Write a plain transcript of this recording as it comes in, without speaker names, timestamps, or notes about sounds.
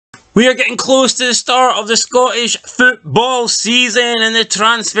We are getting close to the start of the Scottish football season, and the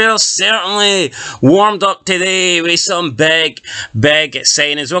transfers certainly warmed up today with some big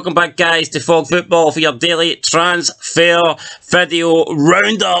signings. Welcome back, guys, to Fog Football for your daily transfer video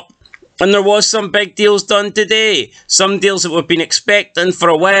roundup. And there was some big deals done today. Some deals that we've been expecting for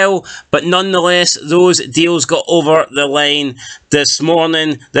a while, but nonetheless, those deals got over the line this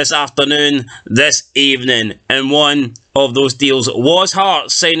morning, this afternoon, this evening. And one of those deals was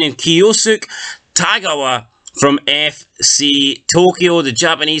Hearts signing Kyosuke Tagawa from FC Tokyo. The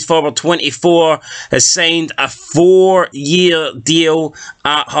Japanese forward, 24, has signed a 4-year deal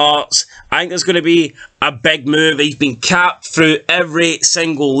at Hearts. I think there's going to be a big move. He's been capped through every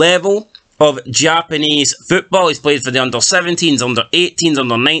single level of Japanese football. He's played for the under-17s, under-18s,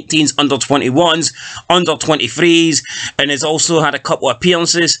 under-19s, under-21s, under-23s, and has also had a couple of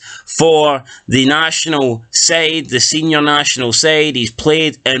appearances for the national side, the senior national side. He's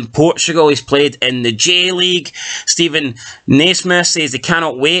played in Portugal. He's played in the J-League. Stephen Naismith says they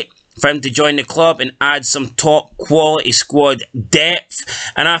cannot wait for him to join the club and add some top quality squad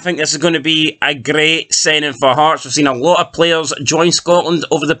depth. And I think this is going to be a great signing for Hearts. We've seen a lot of players join Scotland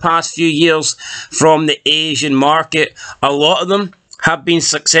over the past few years from the Asian market. A lot of them have been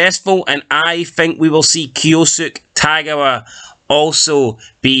successful, and I think we will see Kyosuke Tagawa also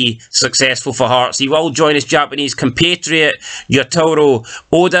be successful for Hearts. He will join his Japanese compatriot Yotaro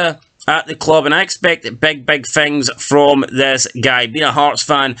Oda at the club, and I expect big things from this guy. Being a Hearts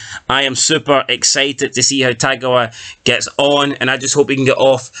fan, I am super excited to see how Tagawa gets on, and I just hope he can get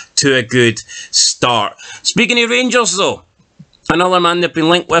off to a good start. Speaking of Rangers though, another man they've been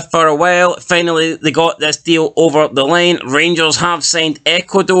linked with for a while. Finally, they got this deal over the line. Rangers have signed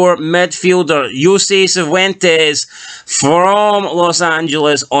Ecuador midfielder Kyosuke Cifuentes from Los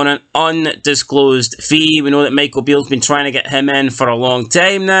Angeles on an undisclosed fee. We know that Michael Beale's been trying to get him in for a long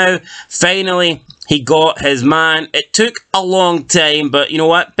time now. Finally, he got his man. It took a long time, but you know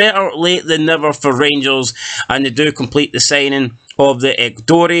what? Better late than never for Rangers, and they do complete the signing of the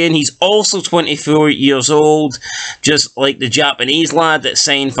Ecuadorian. He's also 24 years old, just like the Japanese lad that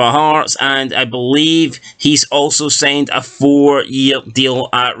signed for Hearts, and I believe he's also signed a 4-year deal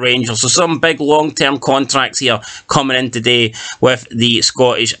at Rangers. So some big long-term contracts here coming in today with the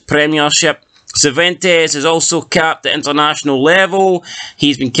Scottish Premiership. Cifuentes is also capped at international level.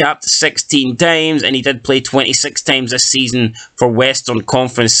 He's been capped 16 times, and he did play 26 times this season for Western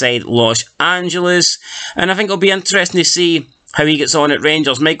Conference side Los Angeles. And I think it'll be interesting to see how he gets on at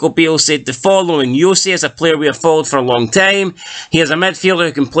Rangers. Michael Beale said the following: Kyosuke is a player we have followed for a long time. He is a midfielder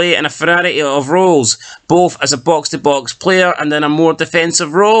who can play in a variety of roles, both as a box-to-box player and in a more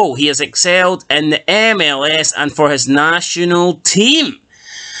defensive role. He has excelled in the MLS and for his national team.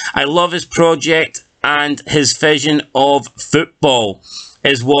 I love his project and his vision of football,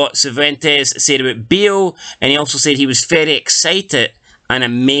 is what Cifuentes said about Beale, and he also said he was very excited and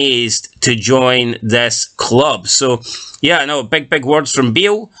amazed to join this club. So, yeah, no, big words from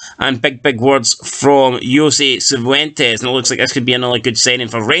Beale and big words from Kyosuke Cifuentes. And it looks like this could be another good signing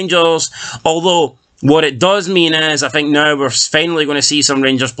for Rangers. Although, what it does mean is, I think now we're finally going to see some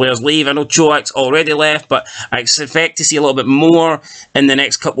Rangers players leave. I know Choak's already left, but I expect to see a little bit more in the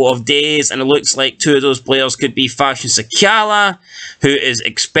next couple of days. And it looks like two of those players could be Fashion Sakala, who is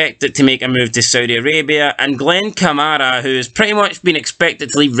expected to make a move to Saudi Arabia, and Glenn Kamara, who has pretty much been expected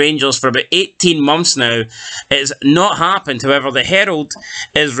to leave Rangers for about 18 months now. It has not happened. However, the Herald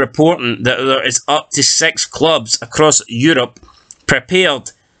is reporting that there is up to 6 clubs across Europe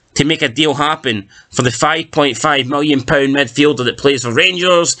prepared to make a deal happen for the £5.5 million midfielder that plays for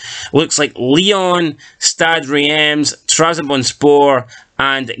Rangers. Looks like Lyon, Stade Reims, Trabzonspor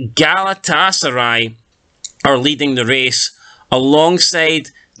and Galatasaray are leading the race, alongside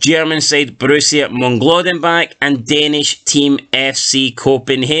German side Borussia Mönchengladbach and Danish team FC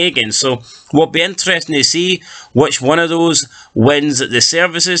Copenhagen. So will be interesting to see which one of those wins the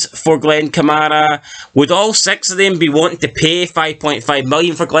services for Glenn Kamara. Would all 6 of them be wanting to pay $5.5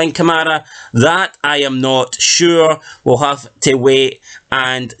 million for Glenn Kamara? That I am not sure. We'll have to wait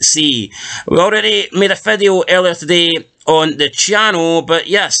and see. We already made a video earlier today on the channel, but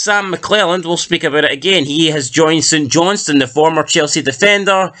yeah, Sam McClelland, we'll speak about it again. He has joined St Johnstone. The former Chelsea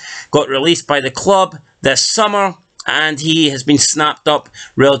defender got released by the club this summer, and he has been snapped up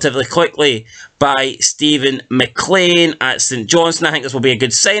relatively quickly by Stephen McLean at St Johnstone. I think this will be a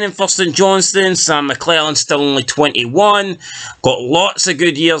good signing for St Johnstone. Sam McClelland, still only 21, got lots of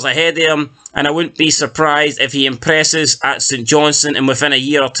good years ahead of him, and I wouldn't be surprised if he impresses at St Johnstone and within a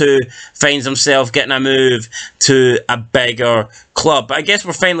year or two finds himself getting a move to a bigger club. club. But I guess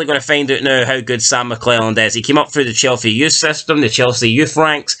we're finally going to find out now how good Sam McClelland is. He came up through the Chelsea youth system, the Chelsea youth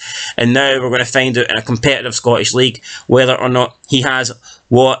ranks, and now we're going to find out in a competitive Scottish league whether or not he has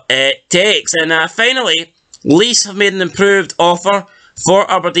what it takes. And finally, Leeds have made an improved offer for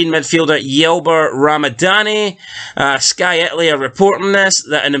Aberdeen midfielder Yelber Ramadani. Sky Italy are reporting this,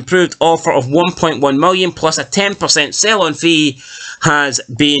 that an improved offer of 1.1 million plus a 10% sell-on fee has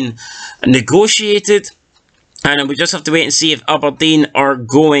been negotiated. And we just have to wait and see if Aberdeen are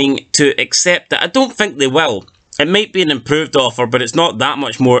going to accept it. I don't think they will. It might be an improved offer, but it's not that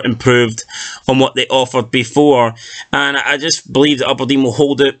much more improved on what they offered before. And I just believe that Aberdeen will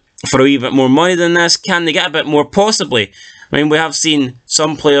hold it for a wee bit more money than this. Can they get a bit more? Possibly. I mean, we have seen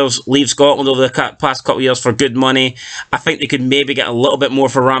some players leave Scotland over the past couple of years for good money. I think they could maybe get a little bit more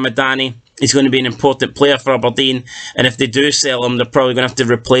for Ramadani. He's going to be an important player for Aberdeen, and if they do sell him, they're probably going to have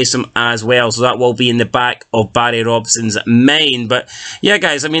to replace him as well, so that will be in the back of Barry Robson's mind. But yeah,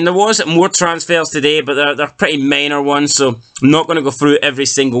 guys, I mean, there was more transfers today, but they're pretty minor ones, so I'm not going to go through every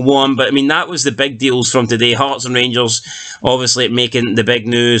single one. But I mean, that was the big deals from today. Hearts and Rangers obviously making the big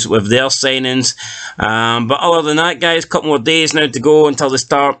news with their signings. But other than that, guys, a couple more days now to go until the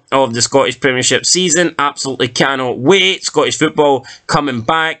start of the Scottish Premiership season. Absolutely cannot wait. Scottish football coming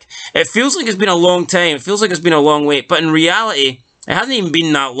back. It feels like it's been a long time. It feels like it's been a long wait, but in reality, it hasn't even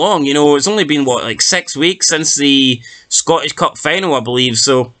been that long. You know, it's only been, what, like 6 weeks since the Scottish Cup final, I believe.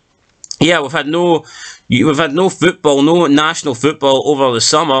 So yeah, we've had no football, no national football over the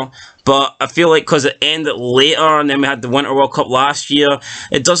summer. But I feel like because it ended later, and then we had the Winter World Cup last year,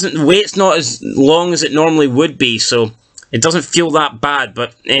 wait's not as long as it normally would be. So it doesn't feel that bad.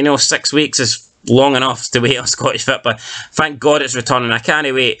 But you know, 6 weeks is long enough to wait on Scottish football. Thank God it's returning. I can't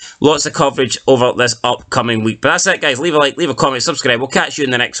wait. Lots of coverage over this upcoming week. But that's it, guys. Leave a like, leave a comment, subscribe. We'll catch you in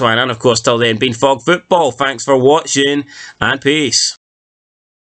the next one. And of course, till then, been Fog Football. Thanks for watching, and peace.